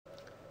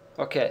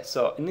Okay,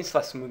 so in this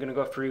lesson we're going to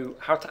go through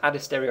how to add a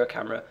stereo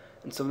camera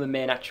and some of the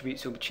main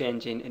attributes you'll be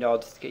changing in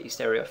order to get your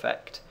stereo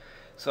effect.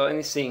 So in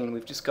this scene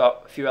we've just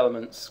got a few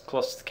elements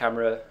close to the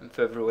camera and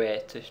further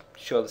away to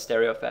show the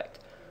stereo effect.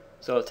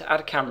 So to add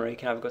a camera you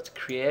can either go to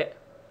Create,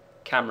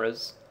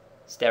 Cameras,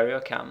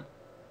 Stereo Cam,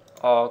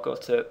 or go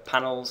to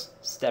Panels,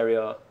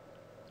 Stereo,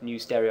 New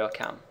Stereo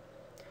Cam.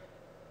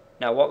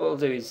 Now what we'll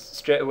do is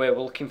straight away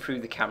we're looking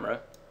through the camera,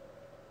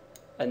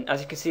 and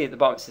as you can see at the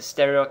bottom it says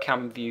Stereo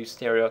Cam View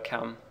Stereo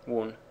Cam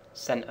 1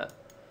 Center.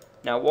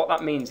 Now what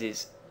that means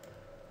is,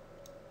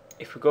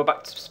 if we go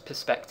back to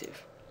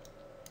perspective,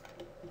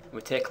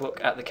 we take a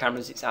look at the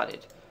cameras it's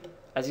added.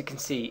 As you can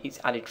see it's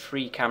added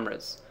 3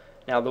 cameras.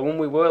 Now the one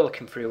we were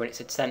looking through when it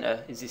said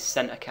center is this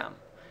center cam.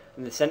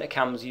 And the center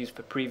cam is used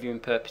for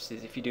previewing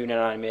purposes. If you're doing an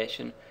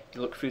animation,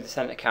 you look through the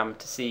center cam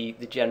to see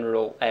the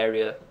general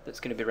area that's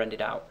going to be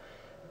rendered out.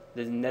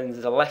 Then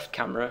there's a left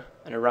camera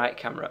and a right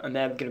camera, and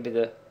they're going to be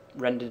the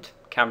rendered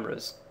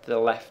cameras for the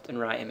left and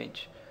right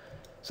image.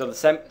 So the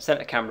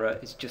center camera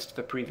is just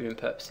for previewing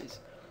purposes.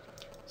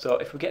 So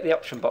if we get the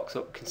option box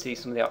up, we can see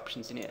some of the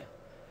options in here.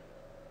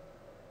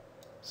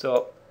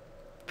 So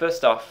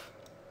first off,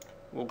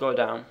 we'll go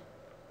down,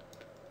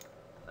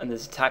 and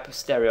there's a type of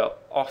stereo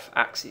off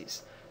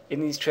axis. In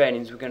these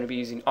trainings we're going to be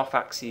using off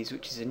axis,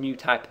 which is a new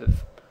type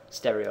of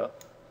stereo,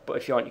 but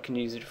if you want you can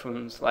use it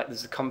from, like,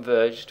 there's a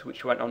converged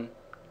which went on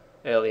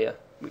earlier,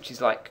 which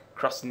is like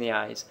crossing the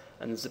eyes,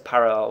 and there's a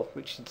parallel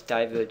which is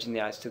diverging the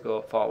eyes to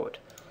go forward.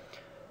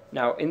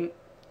 Now in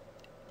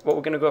what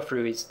we're going to go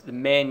through is the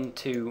main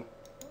 2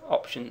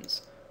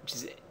 options, which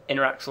is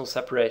interaxial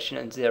separation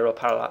and zero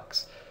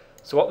parallax.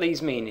 So what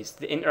these mean is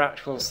the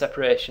interaxial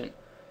separation,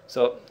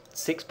 so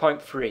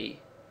 6.3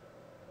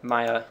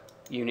 Maya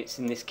units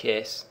in this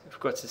case. If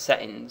we go to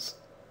settings,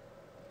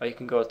 or you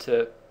can go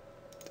to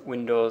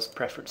Windows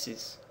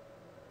Preferences,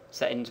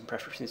 Settings and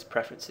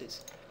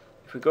Preferences.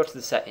 If we go to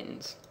the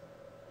settings,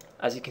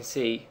 as you can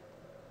see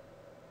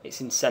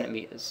it's in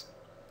centimeters.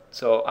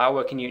 So our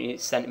working unit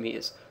is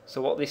centimeters.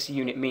 So what this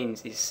unit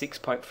means is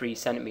 6.3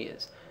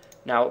 centimeters.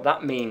 Now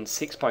that means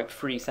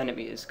 6.3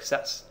 centimeters because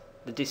that's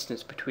the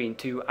distance between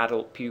 2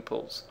 adult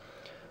pupils.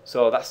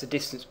 So that's the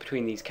distance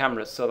between these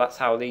cameras. So that's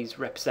how these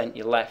represent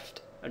your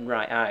left and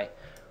right eye.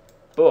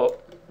 But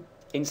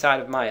inside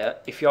of Maya,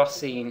 if you're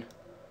seeing,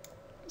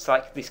 it's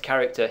like this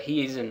character,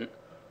 he isn't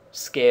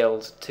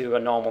scaled to a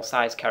normal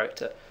size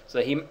character.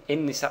 So he,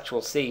 in this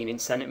actual scene in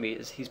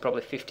centimeters, he's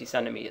probably 50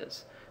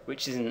 centimeters,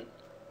 which isn't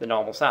the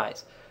normal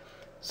size.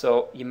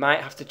 So you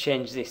might have to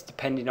change this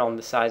depending on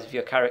the size of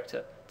your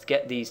character to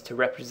get these to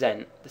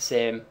represent the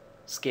same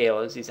scale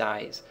as his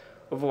eyes.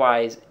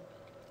 Otherwise,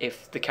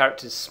 if the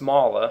character's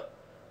smaller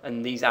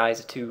and these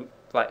eyes are too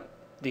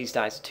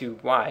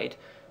wide,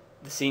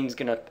 the scene's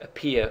going to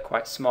appear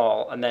quite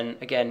small. And then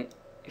again,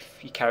 if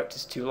your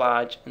character's too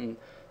large and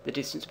the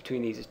distance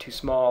between these is too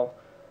small,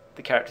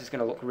 the character's going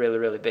to look really,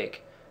 really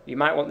big. You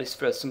might want this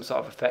for some sort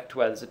of effect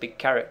where there's a big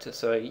character,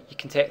 so you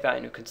can take that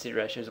into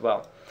consideration as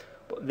well.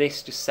 But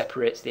this just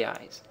separates the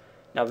eyes.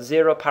 Now the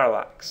zero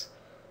parallax,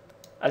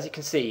 as you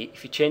can see,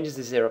 if you change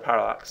the zero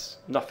parallax,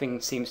 nothing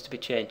seems to be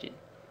changing.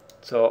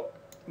 So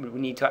we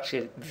need to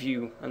actually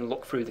view and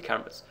look through the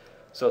cameras.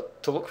 So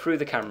to look through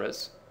the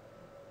cameras,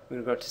 we're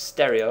going to go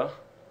to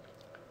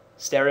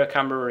Stereo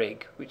Camera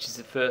Rig, which is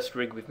the first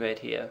rig we've made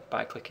here,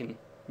 by clicking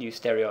New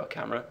Stereo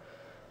Camera.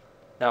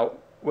 Now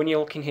when you're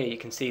looking here you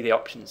can see the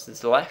options.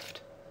 There's the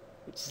left,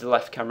 which is the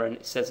left camera, and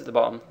it says at the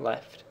bottom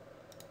left.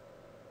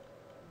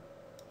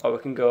 Or we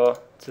can go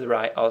to the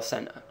right or the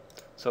centre.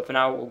 So for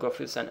now we'll go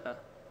through the centre.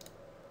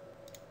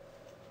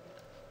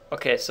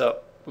 Okay,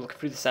 so we're looking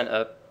through the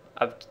centre.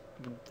 I've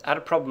had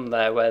a problem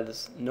there where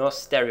there's no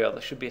stereo.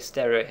 There should be a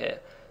stereo here.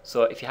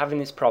 So if you're having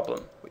this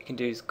problem, what you can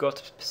do is go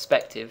to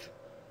perspective,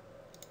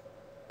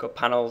 go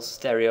panels,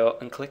 stereo,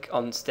 and click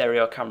on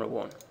Stereo Camera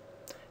 1.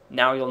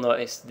 Now you'll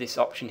notice this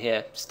option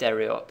here,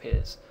 stereo,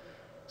 appears.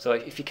 So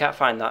if you can't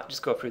find that,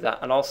 just go through that.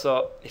 And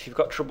also, if you've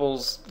got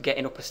troubles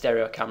getting up a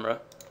stereo camera,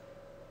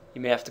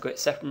 you may have to go to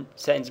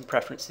Settings and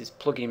Preferences,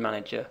 Plugin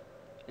Manager,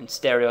 and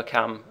Stereo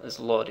Cam as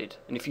loaded.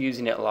 And if you're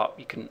using it a lot,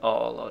 you can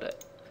auto-load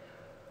it.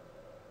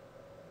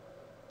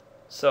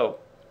 So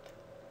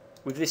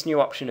with this new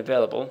option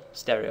available,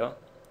 stereo,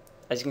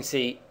 as you can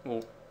see,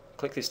 we'll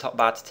click this top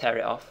bar to tear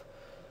it off.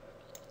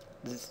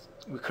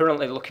 We're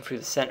currently looking through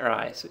the center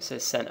eye, so it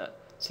says center.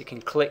 So you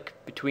can click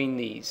between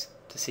these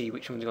to see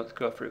which ones you want to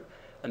go through.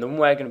 And the one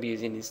we're going to be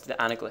using is the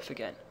anaglyph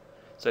again.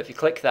 So if you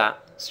click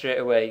that, straight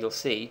away you'll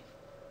see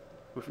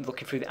we're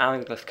looking through the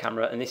anaglyph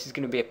camera, and this is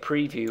going to be a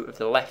preview of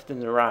the left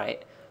and the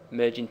right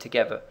merging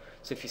together.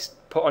 So if you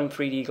put on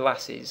 3D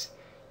glasses,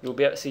 you'll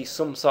be able to see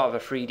some sort of a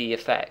 3D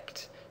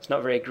effect. It's not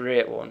a very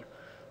great one,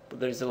 but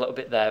there's a little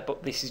bit there,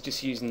 but this is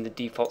just using the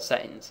default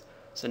settings.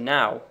 So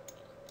now,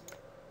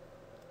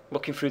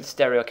 looking through the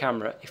stereo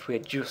camera, if we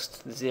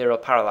adjust the zero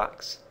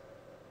parallax,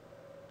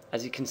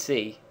 as you can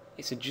see,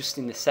 it's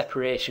adjusting the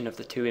separation of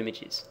the 2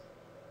 images.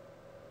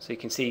 So you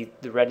can see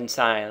the red and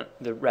cyan,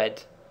 the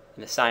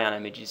cyan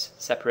images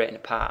separating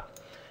apart.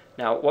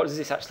 Now, what does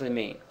this actually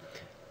mean?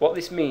 what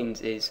this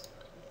means is,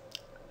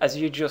 as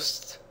you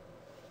adjust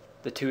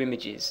the two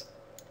images,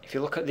 if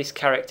you look at this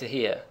character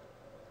here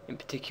in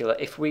particular,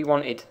 if we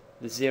wanted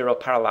the 0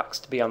 parallax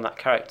to be on that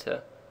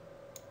character,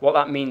 what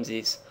that means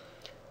is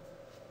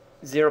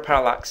 0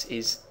 parallax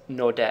is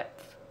no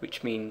depth,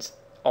 which means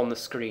on the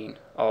screen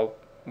or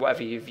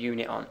whatever you're viewing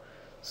it on.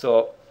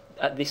 So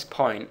at this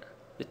point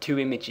the two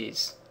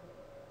images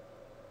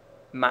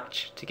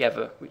match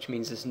together, which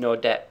means there's no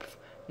depth,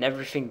 and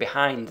everything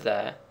behind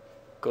there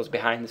goes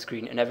behind the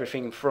screen, and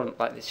everything in front,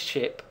 like this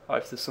ship, or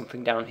if there's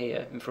something down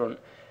here in front,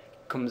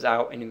 comes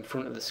out and in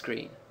front of the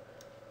screen.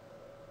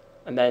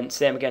 And then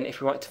same again,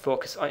 if we want to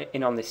focus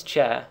in on this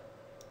chair,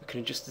 we can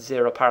adjust the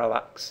 0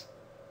 parallax,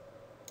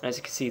 and as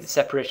you can see, the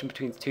separation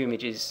between the two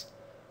images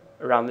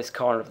around this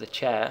corner of the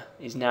chair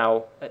is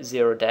now at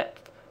 0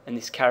 depth, and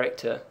this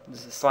character,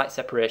 there's a slight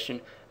separation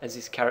as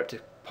this character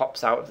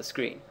pops out of the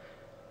screen.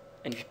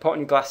 And if you put on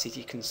your glasses,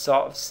 you can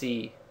sort of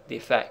see the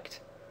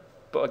effect.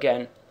 But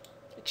again,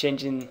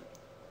 changing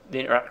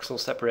the interaxial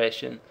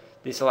separation,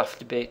 this will have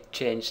to be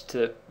changed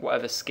to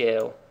whatever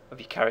scale of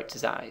your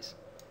character's eyes.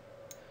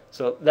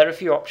 So there are a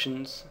few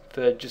options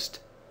for just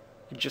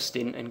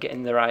adjusting and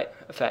getting the right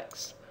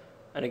effects.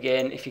 And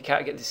again, if you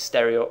can't get this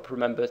stereo up,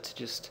 remember to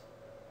just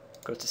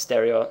go to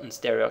stereo and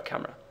stereo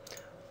camera.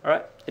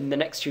 Alright, in the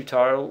next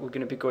tutorial we're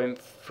going to be going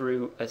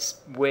through a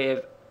way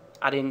of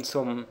adding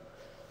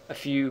a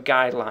few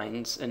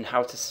guidelines and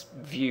how to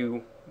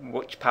view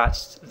which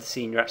parts of the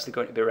scene you're actually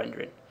going to be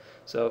rendering.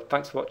 So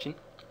thanks for watching.